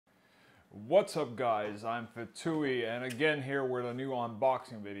What's up guys, I'm Fettouhi and again here with a new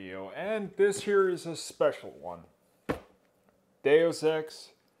unboxing video, and this here is a special one. Deus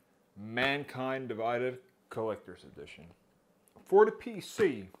Ex Mankind Divided Collector's Edition for the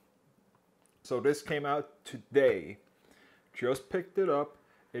PC. So this came out today. Just picked it up.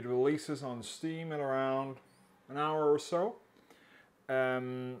 It releases on Steam in around an hour or so.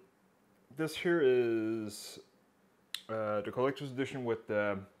 This here is the collector's edition with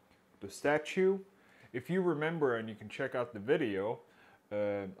the statue. If you remember, and you can check out the video,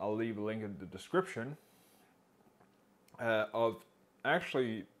 I'll leave a link in the description, of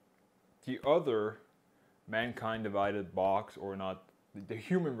actually the other Mankind Divided box, or not, the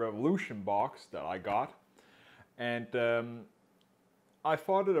Human Revolution box that I got. And I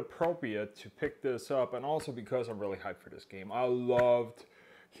thought it appropriate to pick this up, and also because I'm really hyped for this game. I loved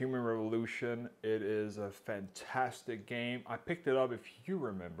Human Revolution. It is a fantastic game. I picked it up, if you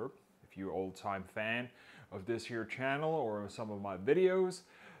remember, if you're an old-time fan of this here channel or some of my videos,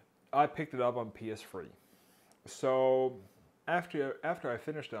 I picked it up on PS3. So after I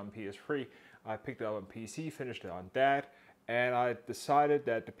finished it on PS3, I picked it up on PC, finished it on that, and I decided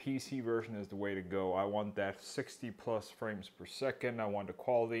that the PC version is the way to go. I want that 60 plus frames per second, I want the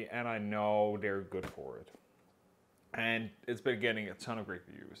quality, and I know they're good for it. And it's been getting a ton of great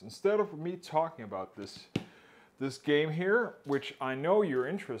reviews. Instead of me talking about this game here, which I know you're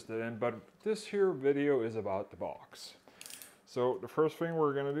interested in, but this here video is about the box. So the first thing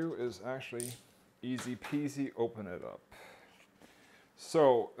we're gonna do is actually easy peasy open it up.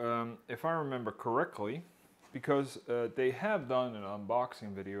 So if I remember correctly, because they have done an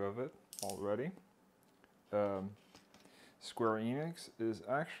unboxing video of it already, Square Enix is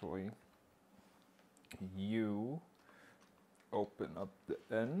actually, you open up the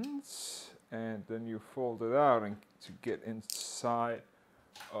ends and then you fold it out and to get inside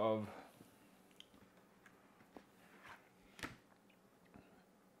of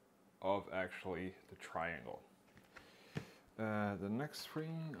actually the triangle. The next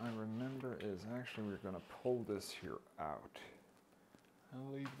thing I remember is actually we're gonna pull this here out.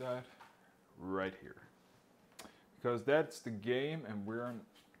 I'll leave that right here, because that's the game and we're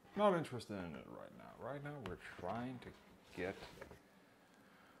not interested in it right now. Right now we're trying to get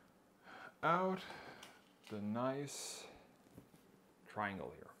out the nice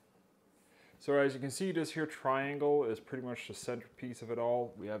triangle here. So as you can see, this here triangle is pretty much the centerpiece of it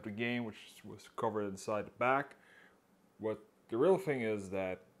all. We have the game, which was covered inside the back. What the real thing is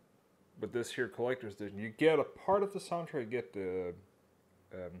that with this here collector's edition, you get a part of the soundtrack.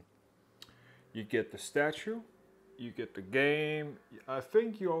 You get the statue, you get the game. I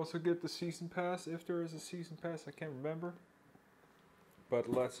think you also get the season pass, if there is a season pass, I can't remember. But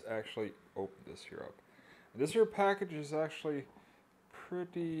let's actually open this here up. And this here package is actually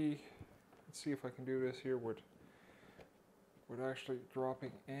pretty, let's see if I can do this here with actually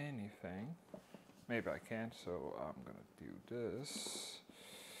dropping anything. Maybe I can't, so I'm gonna do this.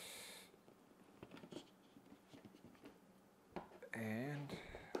 And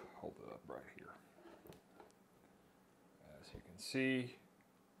hold it up right here. As you can see,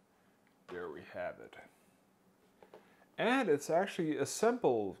 there we have it. And it's actually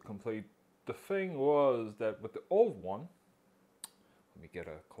assembled complete. The thing was that with the old one, let me get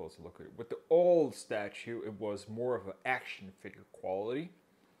a closer look at it. With the old statue, it was more of an action figure quality.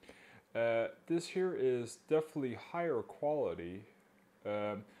 This here is definitely higher quality.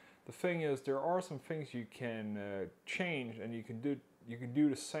 The thing is, there are some things you can change, and you can do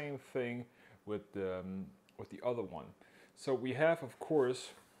the same thing with the other one. So we have, of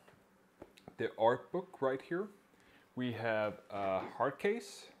course, the art book right here. We have a hard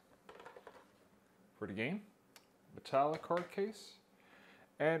case for the game, metallic hard case,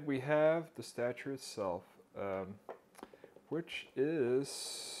 and we have the statue itself, which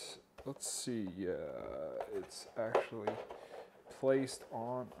is, let's see, it's actually placed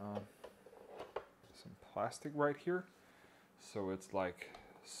on some plastic right here, so it's like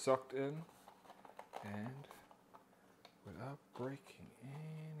sucked in, and without breaking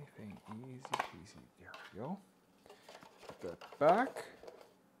anything, easy peasy. There we go. Put that back,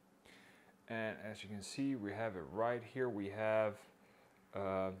 and as you can see, we have it right here. We have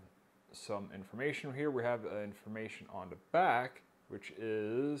some information here. We have information on the back, which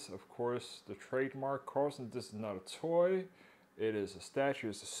is, of course, the trademark. Carlson, this is not a toy. It is a statue.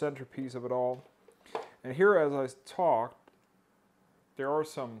 It's the centerpiece of it all. And here, as I talked, there are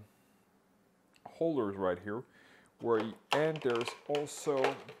some holders right here, and there's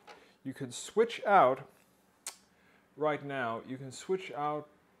also, you can switch out. Right now, you can switch out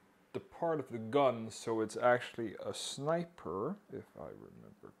the part of the gun, so it's actually a sniper, if I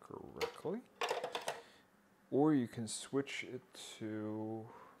remember correctly. Or you can switch it to,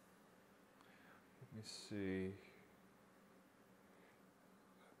 let me see.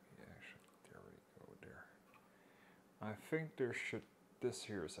 There we go there. I think this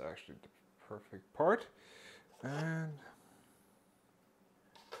here is actually the perfect part. And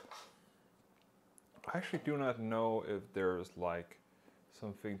I actually do not know if there's like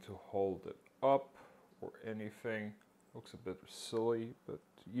something to hold it up or anything. Looks a bit silly, but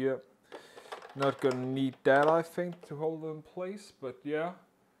yeah. Not gonna need that, I think, to hold it in place, but yeah.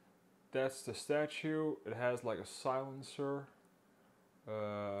 That's the statue. It has like a silencer.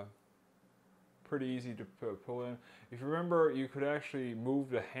 Pretty easy to pull in. If you remember, you could actually move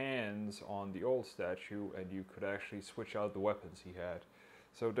the hands on the old statue and you could actually switch out the weapons he had.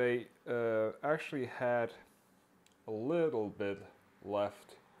 So they actually had a little bit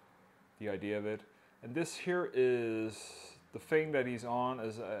left, the idea of it. And this here is the thing that he's on,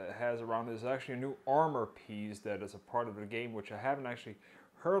 has around is actually a new armor piece that is a part of the game, which I haven't actually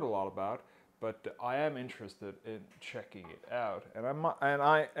heard a lot about, but I am interested in checking it out. And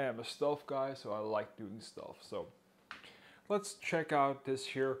I am a stealth guy, so I like doing stealth. So let's check out this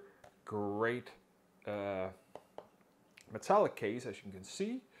here great metallic case, as you can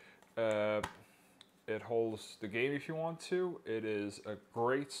see. It holds the game if you want to. It is a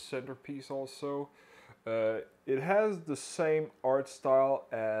great centerpiece also. It has the same art style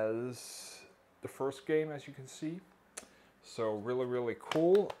as the first game, as you can see. So really, really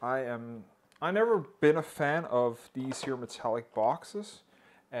cool. I never been a fan of these here metallic boxes,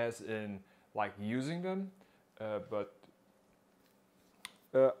 as in like using them, but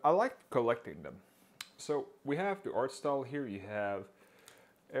I like collecting them. So we have the art style here. You have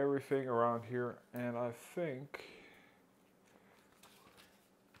everything around here, and I think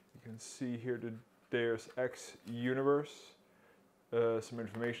you can see here the Deux Ex universe, some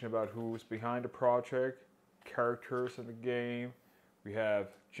information about who's behind the project, characters in the game. We have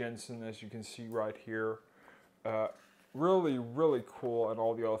Jensen, as you can see right here. Really, really cool, and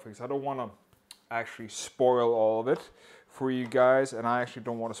all the other things. I don't want to actually spoil all of it for you guys, and I actually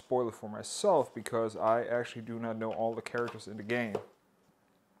don't want to spoil it for myself because I actually do not know all the characters in the game.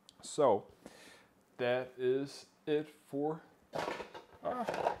 So that is it for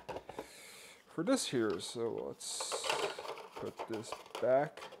this here. So let's put this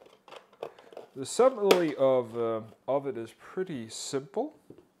back. The assembly of it is pretty simple.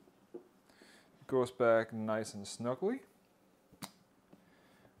 It goes back nice and snugly.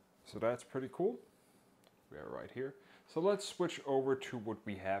 So that's pretty cool. We are right here. So let's switch over to what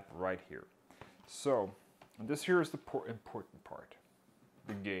we have right here. So, and this here is the important part.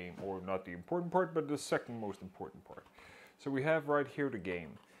 The game, or not the important part, but the second most important part. So we have right here the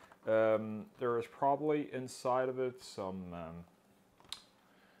game. There is probably inside of it some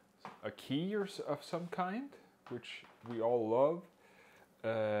a key or of some kind, which we all love.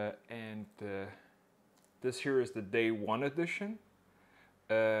 And this here is the day 1 edition.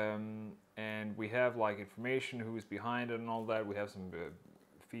 And we have like information, who's behind it and all that. We have some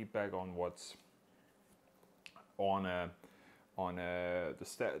feedback on what's on the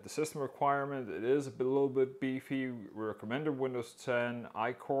system requirement. It is a little bit beefy. We recommended Windows 10,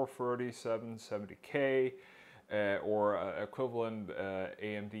 iCore 3770K, or equivalent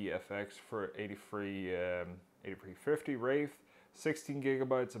AMD FX for 8350 Wraith, 16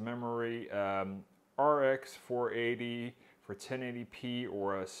 gigabytes of memory, RX 480 for 1080p,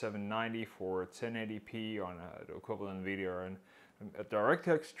 or a 790 for 1080p on the equivalent NVIDIA. And a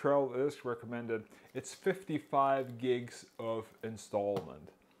DirectX 12 is recommended. It's 55 gigs of installment,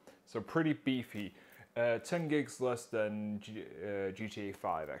 so pretty beefy. 10 gigs less than GTA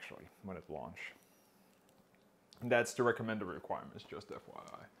 5 actually when it launched. And that's the recommended requirements, just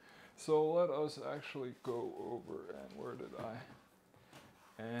FYI. So let us actually go over, and where did I?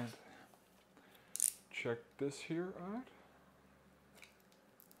 And check this here out.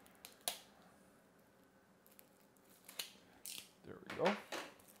 There we go.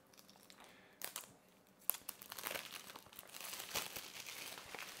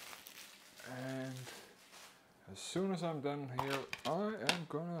 And as soon as I'm done here, I am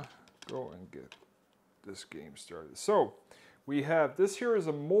gonna go and get this game started. So we have, this here is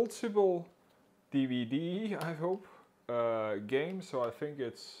a multiple DVD, I hope, game. So I think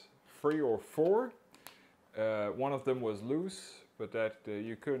it's 3 or 4. One of them was loose, but that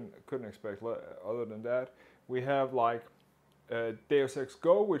you couldn't expect other than that. We have like Deus Ex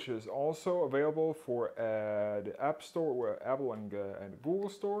Go, which is also available for the App Store, Apple and Google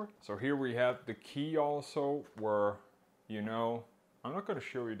Store. So here we have the key also, where, you know, I'm not going to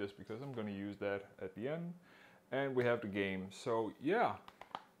show you this because I'm going to use that at the end. And we have the game. So yeah,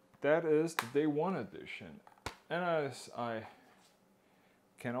 that is the day 1 edition. And as I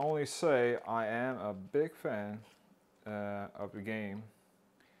can only say, I am a big fan of the game.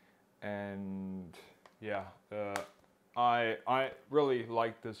 And yeah, I really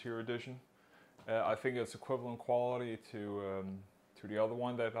like this here edition. I think it's equivalent quality to the other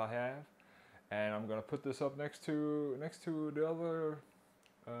one that I have. And I'm gonna put this up next to the other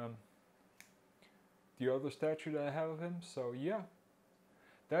statue that I have of him. So yeah,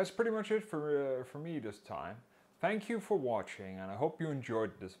 that's pretty much it for me this time. Thank you for watching, and I hope you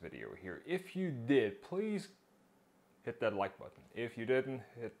enjoyed this video here. If you did, please hit that like button. If you didn't,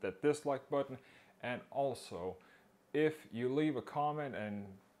 hit that dislike button. And also, if you leave a comment and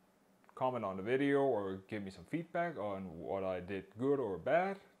comment on the video or give me some feedback on what I did good or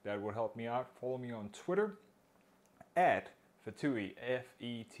bad, that would help me out. Follow me on Twitter at Fettouhi,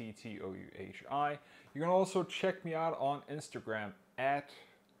 Fettouhi. You can also check me out on Instagram at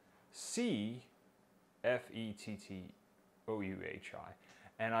Fettouhi.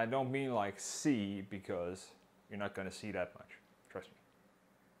 And I don't mean like C, because you're not going to see that much. Trust me.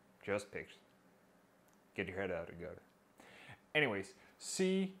 Just pictures. Get your head out of the gutter. Anyways,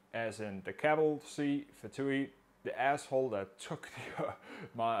 C as in the capital C, Fettouhi. The asshole that took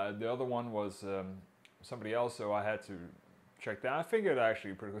the other one was somebody else, so I had to check that. I think it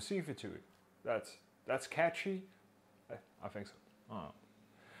actually pretty good. C Fettouhi. That's catchy. I think so. I don't know.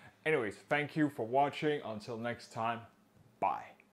 Anyways, thank you for watching. Until next time, bye.